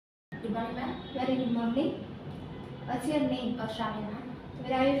Good morning, ma'am. Very good morning. What's your name? Shravya, ma'am.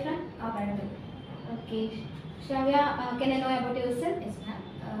 Where are you from? Varangal. Okay. Shravya, can I know about yourself? Yes, ma'am.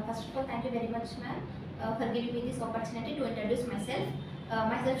 First of all, thank you very much, ma'am, for giving me this opportunity to introduce myself.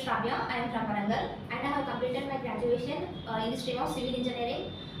 Myself, Shravya. I am from Varangal, and I have completed my graduation in the stream of civil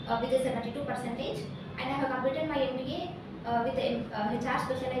engineering with a 72 percentage, and I have completed my MBA with HR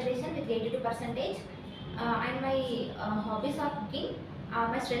specialization with 82 percentage. And my hobbies are cooking.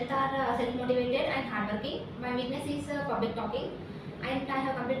 My strengths are self-motivated and hardworking. My weakness is public talking. And I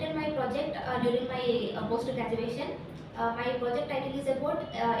have completed my project during my post-graduation. My project title is about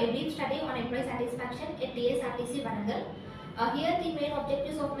a brief study on employee satisfaction at TSRTC Varangal. Here the main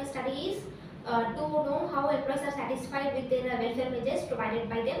objectives of my study is to know how employees are satisfied with their welfare measures provided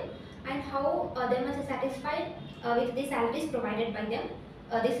by them, and how them are satisfied with the salaries provided by them.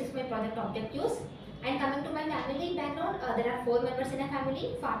 This is my project objectives. And coming to my family background, there are 4 members in a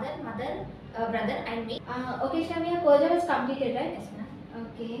family: father, mother, brother, and me. Okay, Shravya, corejava is completed, right? Yes, ma'am.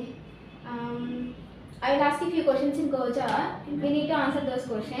 Okay. I will ask you a few questions in corejava. We need to answer those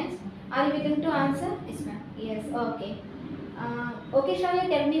questions. Are you willing to answer? Yes, ma'am. Yes. Okay. Okay, Shravya,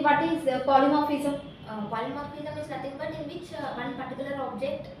 tell me what is polymorphism? Polymorphism is nothing but in which one particular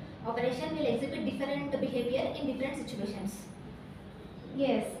object operation will exhibit different behavior in different situations.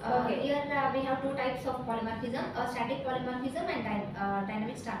 Yes. Okay. Here we have two types of polymorphism: static polymorphism and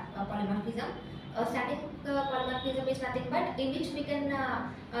dynamic polymorphism. Static polymorphism is nothing but in which we can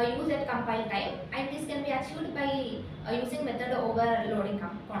use at compile time, and this can be achieved by using method overloading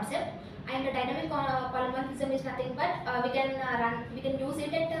concept. And the dynamic polymorphism is nothing but we can use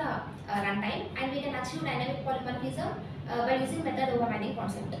it at runtime, and we can achieve dynamic polymorphism by using method overriding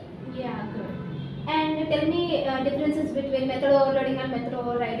concept. Yeah, good. And tell me differences between method overloading and method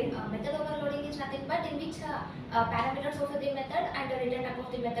overriding. Method overloading is nothing but in which parameters of the method and the return type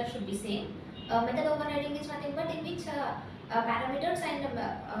of the method should be same. Method overriding is nothing but in which parameters and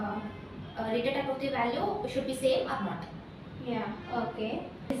return type of the value should be same or not. Yeah, okay.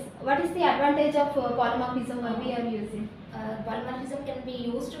 What is the advantage of polymorphism we are using? Polymorphism can be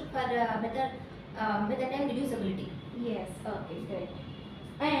used for method name reducibility. Yes, okay, great.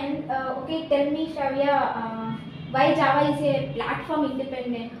 And okay, tell me, Shravya, why Java is a platform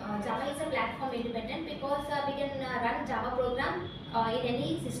independent? Java is a platform independent because we can run Java program in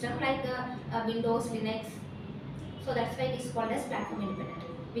any system like Windows, Linux. So that's why it is called as platform independent.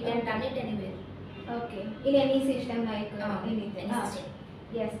 We can run it anywhere. Okay, in any system like anything. Any system.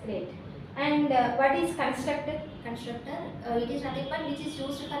 Yes, great. And what is constructor? Constructor, it is nothing but which is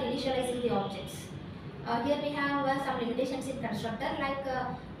used for initializing the objects. Here we have some limitations in constructor, like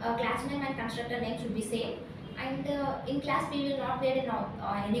class name and constructor name should be same, and in class we will not create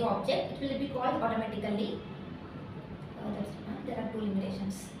any object, it will be called automatically. There are two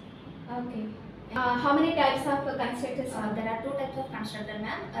limitations. Okay. How many types of constructors? There are two types of constructor,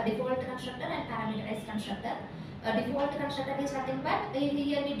 ma'am: default constructor and parameterized constructor. Default constructor is nothing but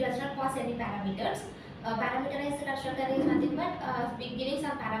here we does not pass any parameters. Parameterized constructor is nothing but giving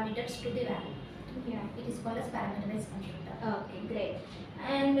some parameters to the value. Yeah, it is called as parameterized constructor. Okay, great.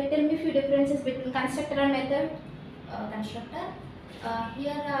 And tell me a few differences between constructor and method. Constructor,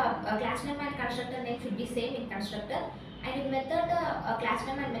 here class name and constructor name should be same in constructor, and in method class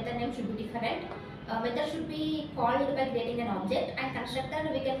name and method name should be different. Method should be called by creating an object, and constructor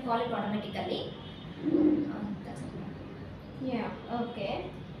we can call it automatically. That's it. Yeah, okay.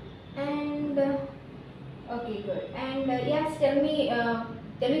 And okay, good. And yes, tell me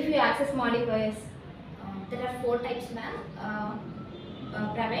few access modifiers. There are 4 types, ma'am: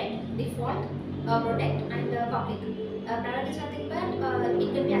 private, default, protect, and public. Private is nothing but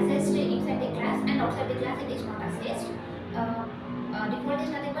it can be accessed inside the class, and outside the class it is not accessed. Default is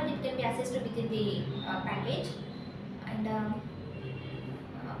nothing but it can be accessed within the package, and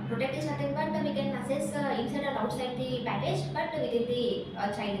protect is nothing but we can access inside and outside the package, but within the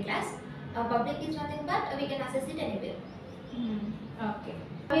child class. Public is nothing but we can access it anywhere. Okay.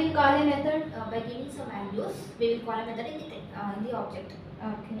 We will call a method by giving some values. We will call a method in the object.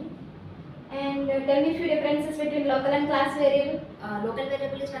 Okay. And tell me few differences between local and class variable. Local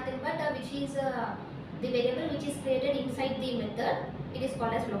variable is nothing but which is the variable which is created inside the method. It is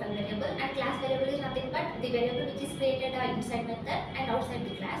called as local variable, and class variable is nothing but the variable which is created inside method and outside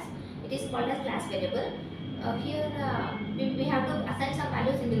the class. It is called as class variable. Here we have to assign some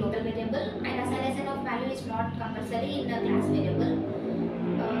values in the local variable, and assignation of value is not compulsory in the class variable.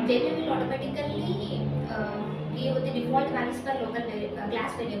 Gamya will automatically give the default values for local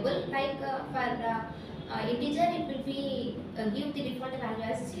class variable. Like for integer, it will be give the default value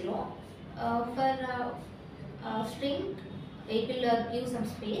as 0. For string, it will give some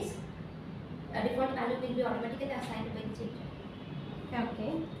space. default value will be automatically assigned by the children.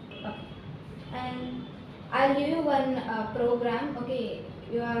 Okay. Okay. And I'll give you one program. Okay,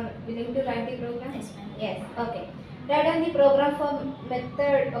 you are willing to write the program? Yes, ma'am. Yes. Okay. Write down the program for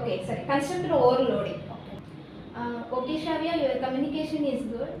method. Okay, sorry. Constructor overloading. Okay, Shravya, your communication is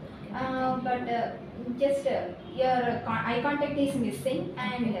good, but just your eye contact is missing,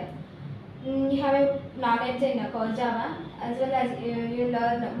 and you have a knowledge in corejava as well as you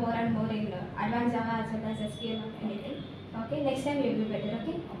learn more and more in advanced Java as well as SQL or anything. Okay, next time you'll be better.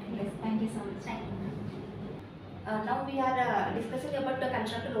 Okay. Yes. Thank you so much. Thank you. Now we are discussing about the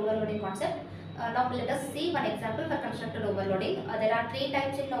constructor overloading concept. Now let us see one example for constructor overloading. There are three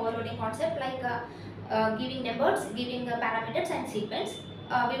types in overloading concept, like giving numbers, giving parameters and sequence.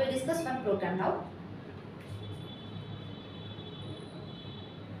 We will discuss one program now.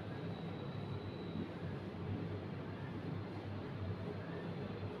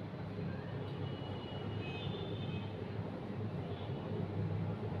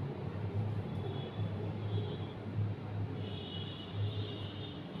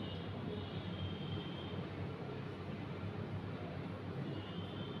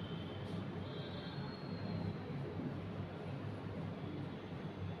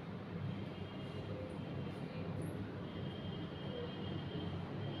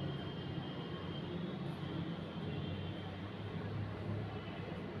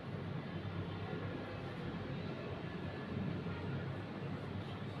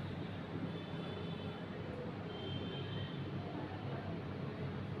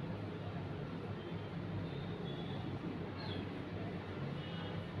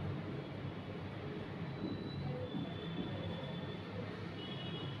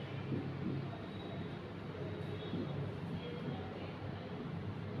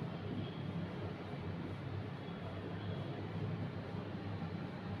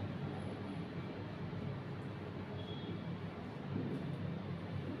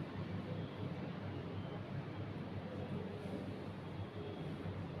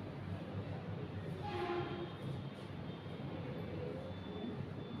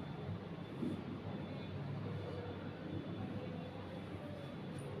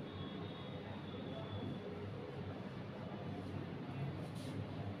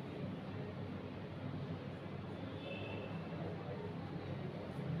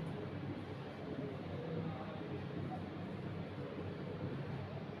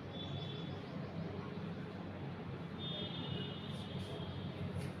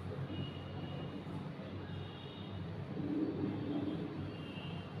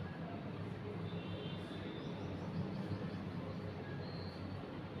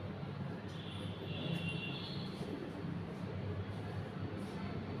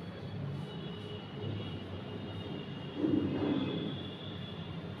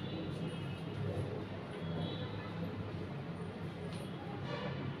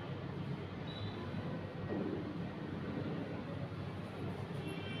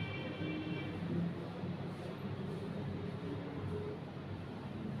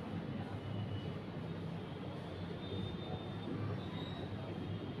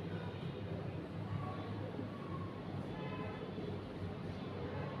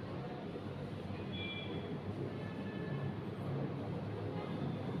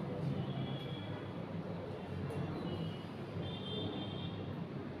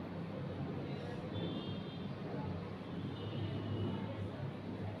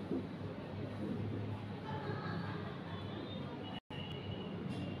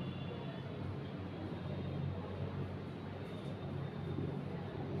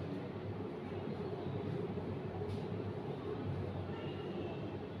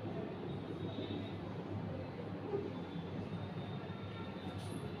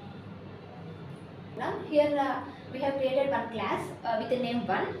 Now here we have created one class with the name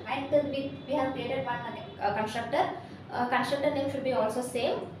 1, and we have created one constructor. Constructor name should be also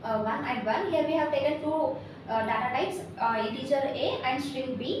same, 1 and 1. Here we have taken two data types, integer A and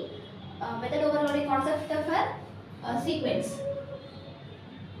string B. Method overloading concept for sequence.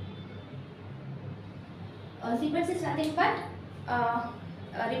 Sequence is nothing but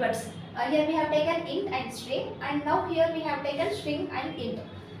reverse. Here we have taken int and string, and now here we have taken string and int.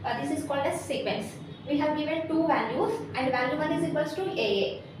 This is called as sequence. We have given two values, and value 1 is equals to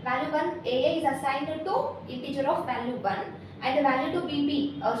AA. Value 1 AA is assigned to integer of value 1, and the value to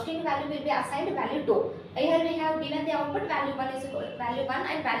BP, string value will be assigned value 2. Here we have given the output value 1 is equal value 1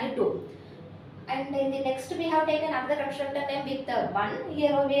 and value 2. And in the next we have taken another constructor name with 1.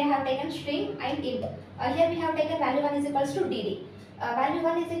 Here we have taken string and int. Here we have taken value 1 is equals to dd. Value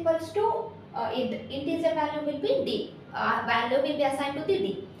 1 is equals to int. Integer value will be d. Value will be assigned to the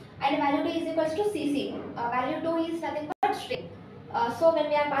d. and value 2 is equals to CC. Value 2 is nothing but string. So when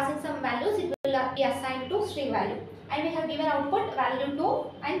we are passing some values, it will be assigned to string value, and we have given output value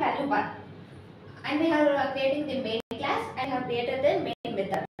 2 and value 1, and we are creating the main class and have created the main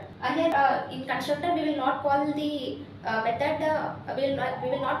method. Here in constructor we will not call the method, we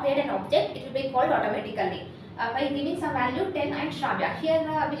will not create an object, it will be called automatically by giving some value 10 and Shravya. Here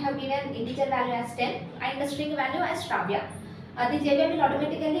we have given integer value as 10 and the string value as Shravya. The JVM will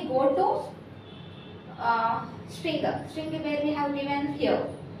automatically go to string where we have given here,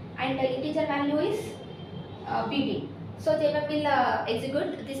 and the integer value is BB. So JVM will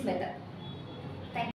execute this method.